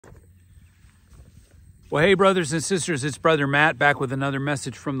Well, hey, brothers and sisters, it's Brother Matt back with another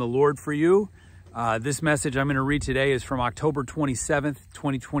message from the Lord for you. This message I'm going to read today is from October 27th,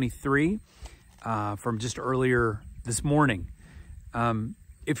 2023, from just earlier this morning.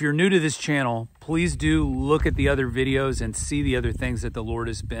 If you're new to this channel, please do look at the other videos and see the other things that the Lord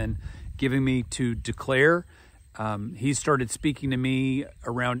has been giving me to declare. He started speaking to me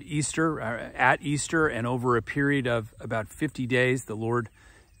around Easter, at Easter, and over a period of about 50 days, the Lord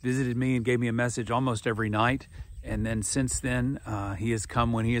visited me and gave me a message almost every night. And then since then, he has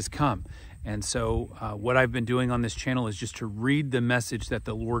come when he has come. And so what I've been doing on this channel is just to read the message that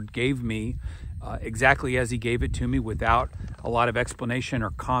the Lord gave me exactly as he gave it to me, without a lot of explanation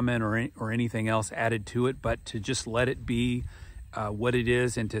or comment or anything else added to it, but to just let it be what it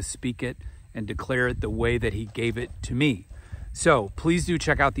is and to speak it and declare it the way that he gave it to me. So please do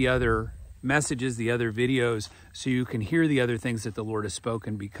check out the other messages, the other videos, so you can hear the other things that the Lord has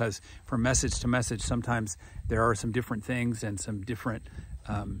spoken, because from message to message, sometimes there are some different things and some different,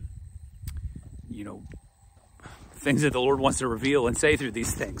 things that the Lord wants to reveal and say through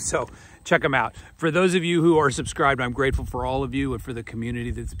these things. So check them out. For those of you who are subscribed, I'm grateful for all of you and for the community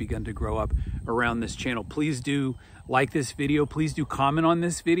that's begun to grow up around this channel. Please do like this video. Please do comment on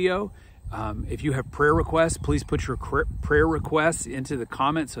this video. If you have prayer requests, please put your prayer requests into the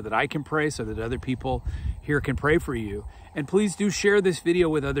comments so that I can pray, so that other people here can pray for you. And please do share this video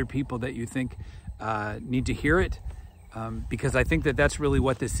with other people that you think need to hear it, because I think that that's really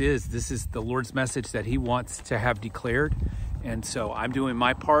what this is. This is the Lord's message that he wants to have declared. And so I'm doing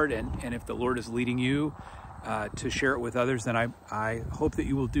my part, and if the Lord is leading you to share it with others, then I hope that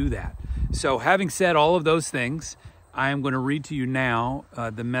you will do that. So having said all of those things, I am going to read to you now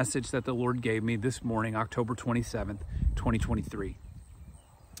the message that the Lord gave me this morning, October 27th, 2023.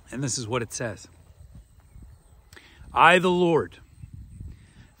 And this is what it says. I, the Lord,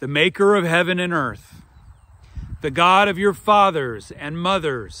 the maker of heaven and earth, the God of your fathers and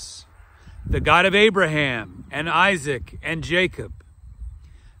mothers, the God of Abraham and Isaac and Jacob,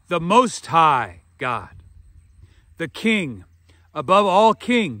 the Most High God, the King above all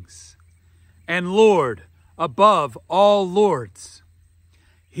kings and Lord above all lords,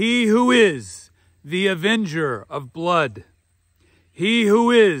 he who is the avenger of blood, he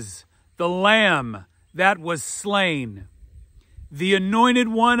who is the Lamb that was slain, the Anointed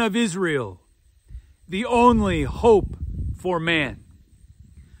One of Israel, the only hope for man,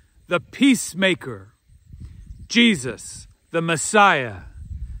 the Peacemaker, Jesus, the Messiah,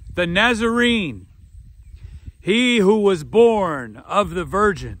 the Nazarene, he who was born of the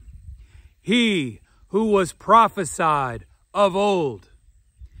Virgin, he who was prophesied of old,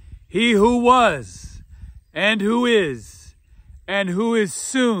 he who was, and who is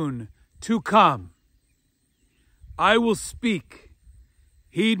soon to come. I will speak,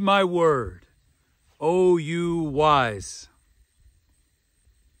 heed my word, O you wise.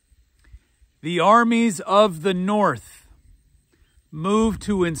 The armies of the north move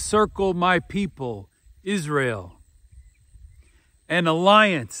to encircle my people, Israel. An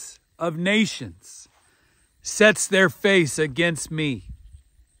alliance of nations sets their face against me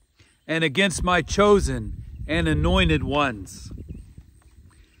and against my chosen and anointed ones.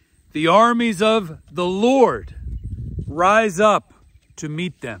 The armies of the Lord rise up to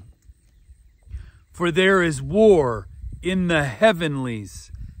meet them. For there is war in the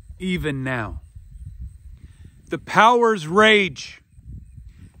heavenlies even now. The powers rage.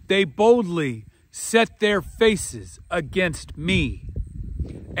 They boldly set their faces against me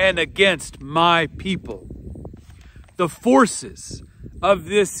and against my people. The forces of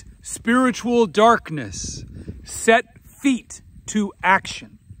this spiritual darkness set feet to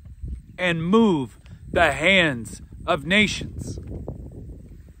action and move the hands of nations.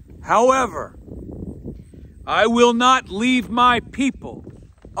 However, I will not leave my people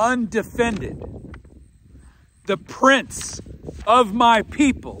undefended. The prince of my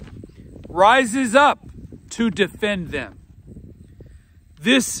people rises up to defend them.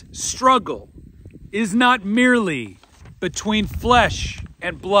 This struggle is not merely between flesh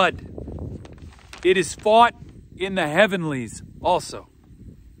and blood. It is fought in the heavenlies also.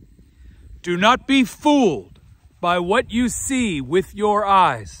 Do not be fooled by what you see with your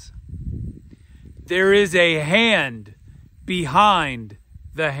eyes. There is a hand behind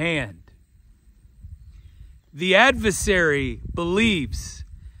the hand. The adversary believes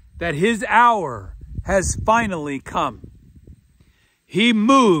that his hour has finally come. He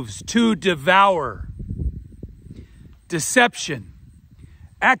moves to devour. Deception,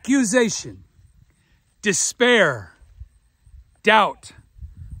 accusation, despair, doubt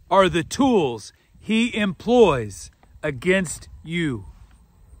are the tools he employs against you.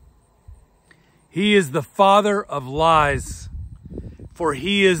 He is the father of lies, for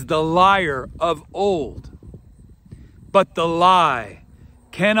he is the liar of old. But the lie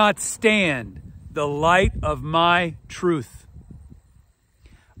cannot stand the light of my truth.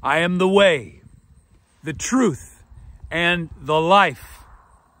 I am the way, the truth, and the life.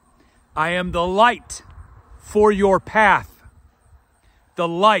 I am the light for your path, the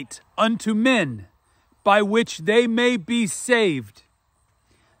light unto men, by which they may be saved.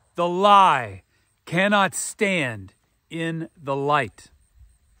 The lie cannot stand in the light.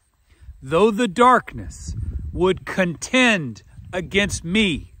 Though the darkness would contend against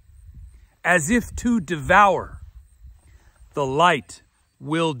me, as if to devour, the light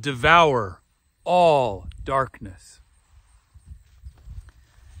will devour all darkness.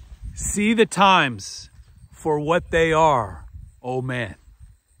 See the times for what they are, O man,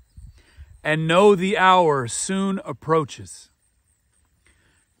 and know the hour soon approaches.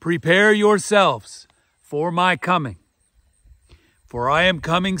 Prepare yourselves for my coming, for I am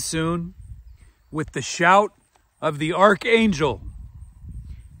coming soon with the shout of the archangel,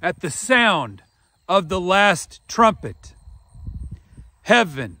 at the sound of the last trumpet.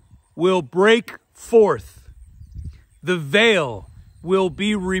 Heaven will break forth, the veil will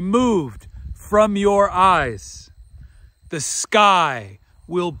be removed from your eyes. The sky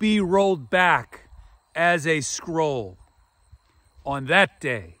will be rolled back as a scroll. On that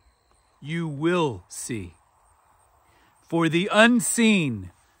day, you will see. For the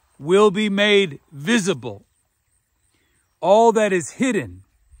unseen will be made visible. All that is hidden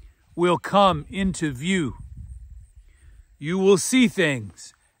will come into view. You will see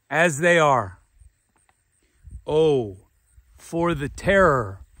things as they are. Oh, for the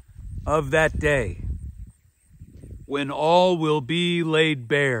terror of that day, when all will be laid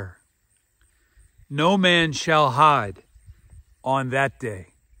bare. No man shall hide on that day,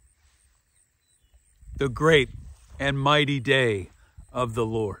 the great and mighty day of the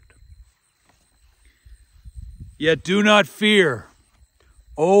Lord. Yet do not fear,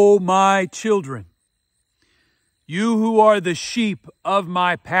 O my children, you who are the sheep of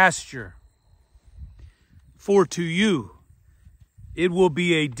my pasture, for to you it will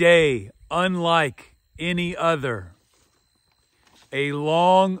be a day unlike any other, a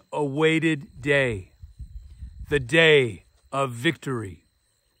long-awaited day, the day of victory.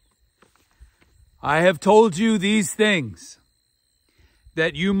 I have told you these things,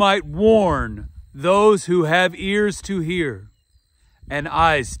 that you might warn those who have ears to hear and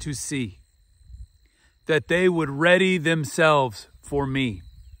eyes to see, that they would ready themselves for me,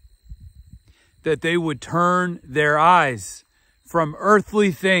 that they would turn their eyes from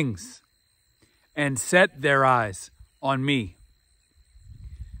earthly things and set their eyes on me.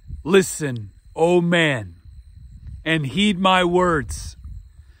 Listen, O man, and heed my words,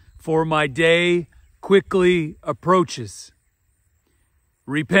 for my day quickly approaches.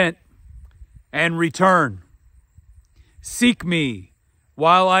 Repent and return. Seek me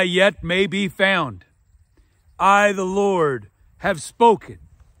while I yet may be found. I, the Lord, have spoken.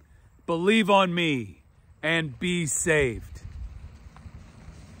 Believe on me and be saved.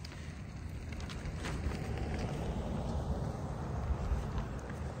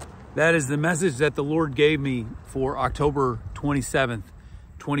 That is the message that the Lord gave me for October 27th,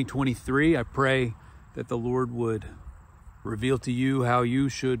 2023. I pray that the Lord would reveal to you how you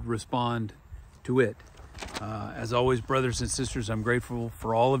should respond to it. As always, brothers and sisters, I'm grateful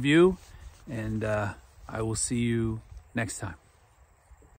for all of you, and I will see you next time.